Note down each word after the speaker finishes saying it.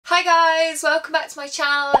Hi guys, welcome back to my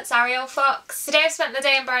channel. It's Arielle Fox. Today I've spent the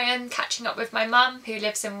day in Brighton catching up with my mum who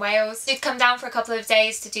lives in Wales. She'd come down for a couple of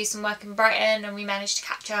days to do some work in Brighton and we managed to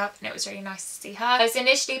catch up and it was really nice to see her. I was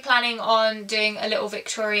initially planning on doing a little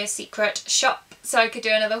Victoria's Secret shop so I could do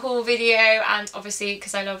another haul video, and obviously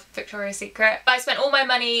because I love Victoria's Secret. But I spent all my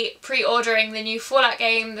money pre-ordering the new Fallout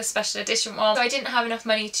game, the special edition one, so I didn't have enough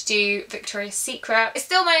money to do Victoria's Secret. I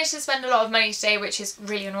still managed to spend a lot of money today, which is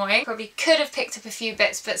really annoying. Probably could have picked up a few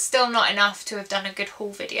bits but still not enough to have done a good haul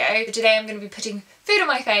video. But today I'm going to be putting food on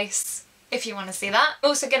my face, if you want to see that. I'm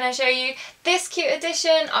also going to show you this cute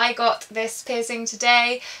addition. I got this piercing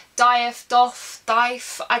today.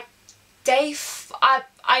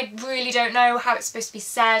 I really don't know how it's supposed to be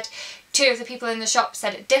said. Two of the people in the shop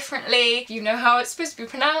said it differently. If you know how it's supposed to be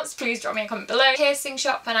pronounced, please drop me a comment below. Piercing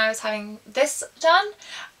shop, when I was having this done,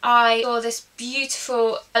 I saw this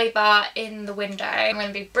beautiful belly bar in the window. I'm going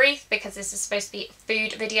to be brief because this is supposed to be a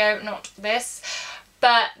food video, not this.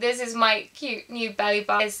 But this is my cute new belly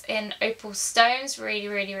bar. It's in opal stones. Really,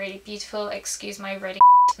 really, really beautiful. Excuse my really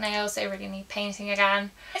nails, they really need painting again.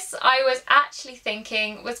 This I was actually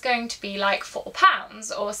thinking was going to be like £4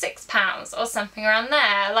 or £6 or something around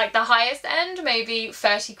there. Like the highest end, maybe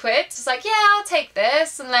 30 quid. It's like, yeah, I'll take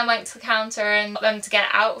this. And then went to the counter and got them to get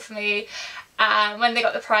it out for me. And when they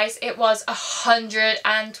got the price, it was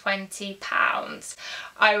 £120.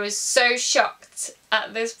 I was so shocked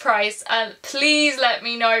at this price, and please let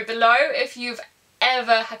me know below if you've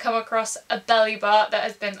ever come across a belly bar that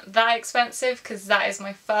has been that expensive, because that is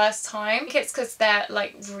my first time. I think it's because they're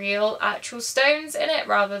like real actual stones in it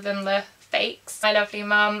rather than the fakes. My lovely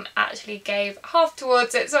mum actually gave half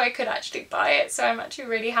towards it so I could actually buy it, so I'm actually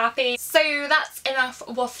really happy. So that's enough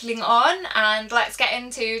waffling on and let's get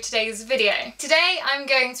into today's video. Today I'm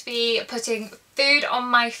going to be putting food on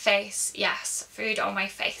my face. Yes, food on my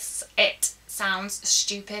face. It sounds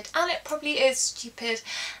stupid and it probably is stupid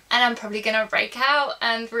and I'm probably gonna break out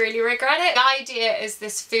and really regret it. The idea is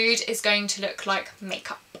this food is going to look like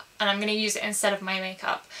makeup and I'm gonna use it instead of my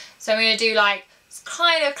makeup. So I'm gonna do like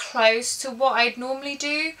kind of close to what I'd normally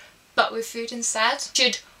do but with food instead.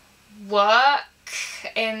 Should work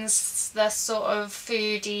in the sort of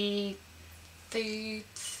foodie food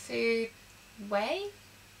way.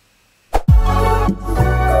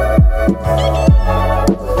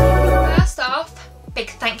 First off, big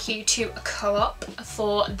thank you to Co-op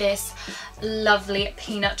for this lovely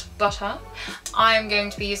peanut butter. I'm going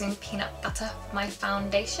to be using peanut butter for my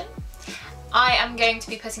foundation. I am going to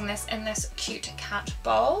be putting this in this cute cat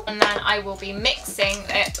bowl and then I will be mixing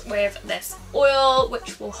it with this oil,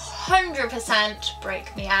 which will 100%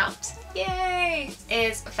 break me out. Yay!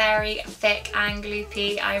 It is very thick and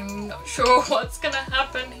gloopy. I'm not sure what's gonna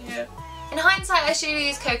happen here. In hindsight, I should have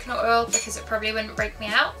used coconut oil because it probably wouldn't break me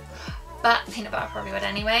out, but peanut butter probably would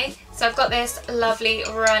anyway. So I've got this lovely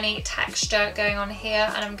runny texture going on here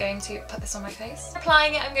and I'm going to put this on my face.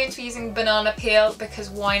 Applying it, I'm going to be using banana peel because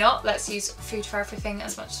why not? Let's use food for everything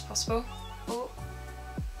as much as possible.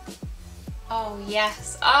 Oh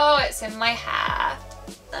yes. Oh, it's in my hair.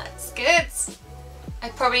 That's good. I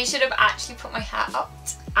probably should have actually put my hair up.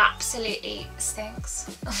 Absolutely stinks.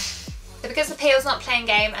 So because the peel's not playing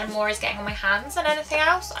game and more is getting on my hands than anything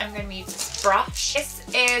else, I'm going to use this brush. This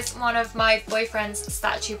is one of my boyfriend's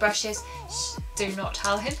statue brushes. Shh, do not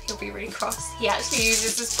tell him, he'll be really cross. He actually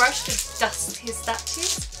uses this brush to dust his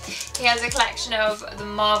statues. He has a collection of the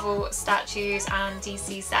Marvel statues and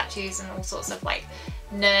DC statues and all sorts of like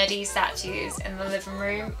nerdy statues in the living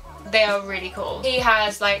room. They are really cool. He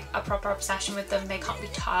has like a proper obsession with them. They can't be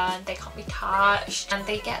turned, they can't be touched, and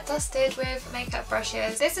they get dusted with makeup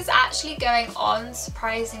brushes. This is actually going on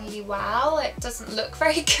surprisingly well. It doesn't look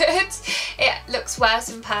very good. It looks worse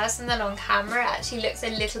in person than on camera. It actually looks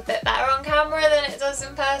a little bit better on camera than it does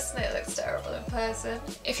in person. It looks terrible in person.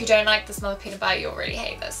 If you don't like the smell of peanut butter, you'll really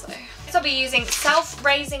hate this though. Next I'll be using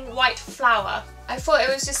self-raising white flour. I thought it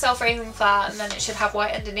was just self-raising flour and then it should have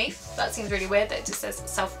white underneath. That seems really weird that it just says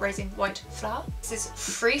self-raising white flour. This is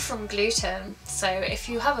free from gluten, so if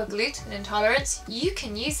you have a gluten intolerance, you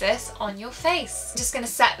can use this on your face. I'm just going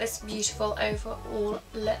to set this beautiful overall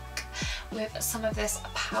look with some of this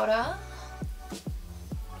powder.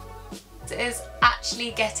 It is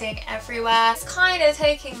actually getting everywhere. It's kind of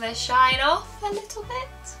taking the shine off a little bit.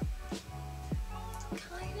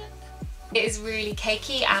 It is really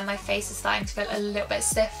cakey and my face is starting to feel a little bit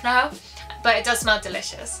stiff now, but it does smell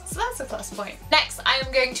delicious, so that's a plus point. Next, I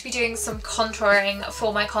am going to be doing some contouring.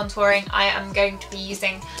 For my contouring, I am going to be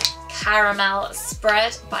using caramel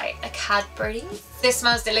spread by a Cadbury. This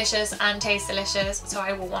smells delicious and tastes delicious, so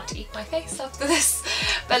I will want to eat my face after this.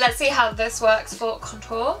 But let's see how this works for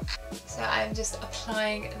contour. So I'm just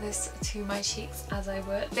applying this to my cheeks as I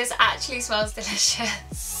would. This actually smells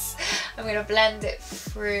delicious. I'm going to blend it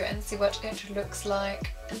through and see what it looks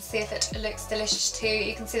like and see if it looks delicious too.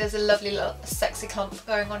 You can see there's a lovely little sexy clump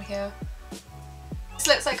going on here. This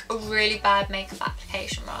looks like a really bad makeup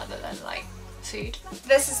application rather than like food.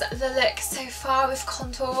 This is the look so far with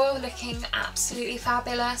contour, looking absolutely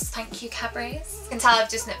fabulous. Thank you, Cadbury's. You can tell I've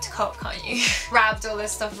just nipped a cop, can't you? Grabbed all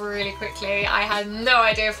this stuff really quickly. I had no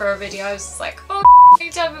idea for a video. I was just like, oh, I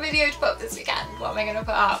need to have a video to put up this weekend. What am I going to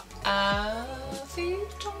put up? Food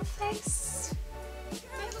on the face.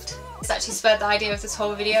 It's actually spurred the idea of this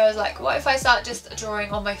whole video. I was like, what if I start just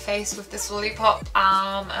drawing on my face with this lollipop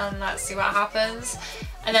and let's see what happens.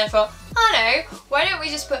 And then I thought, oh no, why don't we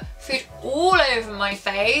just put food all over my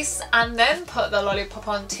face and then put the lollipop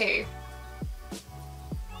on too.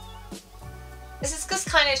 This is just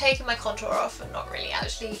kind of taking my contour off and not really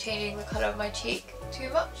actually changing the colour of my cheek too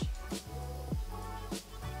much.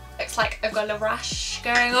 Looks like I've got a rash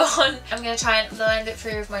going on. I'm going to try and blend it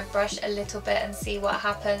through with my brush a little bit and see what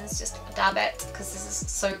happens. Just dab it because this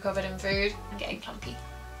is so covered in food. I'm getting clumpy.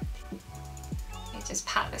 Let me just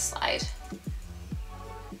pat this side.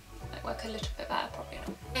 Might work a little bit better, probably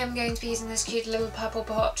not. I'm going to be using this cute little purple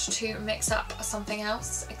pot to mix up something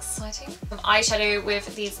else exciting. Some eyeshadow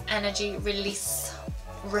with these Energy Release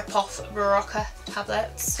Rip-Off Barocca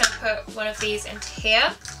tablets. I'm going to put one of these into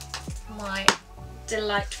here. My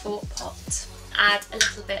delightful pot. Add a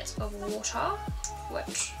little bit of water,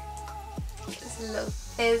 which is a little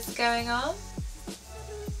fizz going on.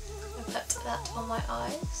 And put that on my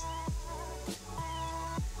eyes.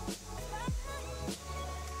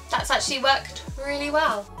 That's actually worked really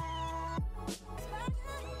well.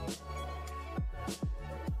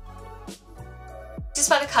 Just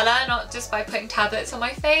by the colour, not just by putting tablets on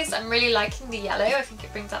my face. I'm really liking the yellow. I think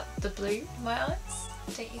it brings out the blue in my eyes.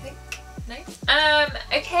 Don't you think? No?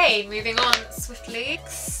 Okay, moving on swiftly.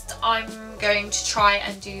 Next, I'm going to try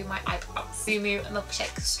and do my eyebrows. Sumu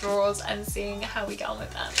milkshake straws and seeing how we get on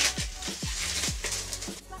with that.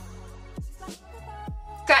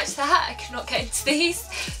 Scratch that, I cannot get into these.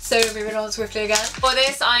 So moving on swiftly again. For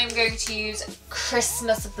this, I'm going to use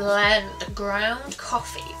Christmas Blend ground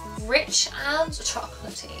coffee. Rich and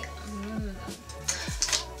chocolatey.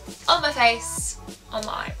 On my face, on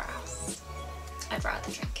my eyebrows. I'd rather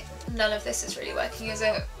drink it. None of this is really working, is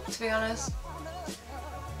it, to be honest?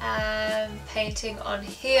 Painting on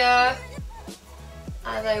here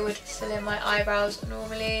as I would fill in my eyebrows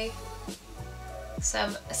normally.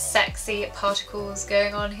 Some sexy particles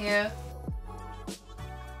going on here.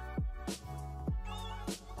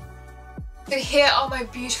 So here are my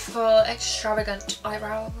beautiful, extravagant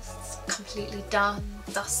eyebrows. Completely done,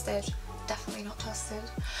 dusted, definitely not dusted.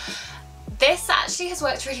 This actually has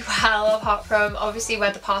worked really well, apart from obviously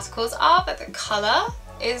where the particles are, but the colour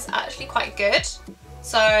is actually quite good.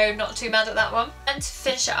 So not too mad at that one. And to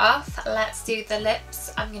finish it off, let's do the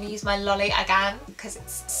lips. I'm going to use my lolly again because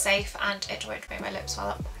it's safe and it won't make my lips swell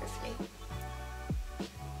up, hopefully.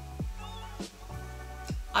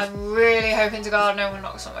 I'm really hoping to God no one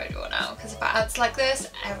knocks on my door now, because if I act like this,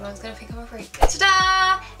 everyone's going to think I'm a freak.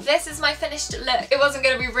 Ta-da! This is my finished look. It wasn't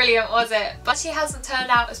going to be brilliant, was it? But she hasn't turned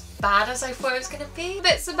out as bad as I thought it was going to be.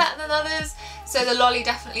 Bits are better than others, so the lolly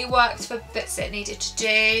definitely worked for bits it needed to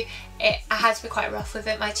do. I had to be quite rough with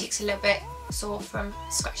it. My cheeks are a little bit sore from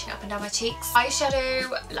scratching up and down my cheeks.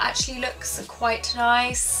 Eyeshadow actually looks quite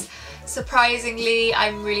nice. Surprisingly,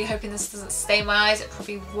 I'm really hoping this doesn't stain my eyes. It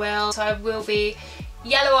probably will. So I will be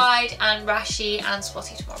yellow-eyed and rashy and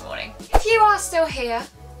spotty tomorrow morning. If you are still here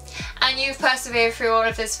and you've persevered through all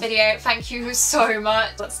of this video, thank you so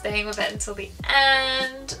much for staying with it until the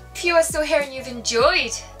end. If you are still here and you've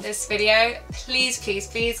enjoyed this video, please, please,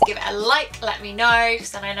 please give it a like, let me know,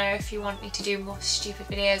 because then I know if you want me to do more stupid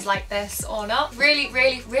videos like this or not. Really,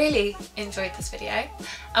 really, really enjoyed this video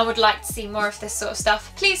and would like to see more of this sort of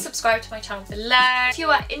stuff. Please subscribe to my channel below. If you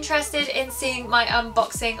are interested in seeing my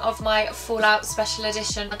unboxing of my Fallout Special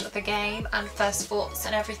Edition of the game and first thoughts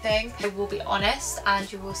and everything, I will be honest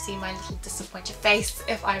and you will see my little disappointed face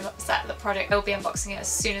if I'm upset at the product. I'll be unboxing it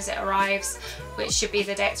as soon as it arrives, which should be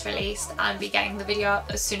the day it's released, and be getting the video up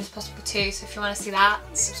as soon as possible too, so if you want to see that,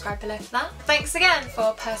 subscribe below for that. Thanks again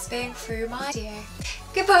for persevering through my video.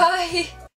 Goodbye!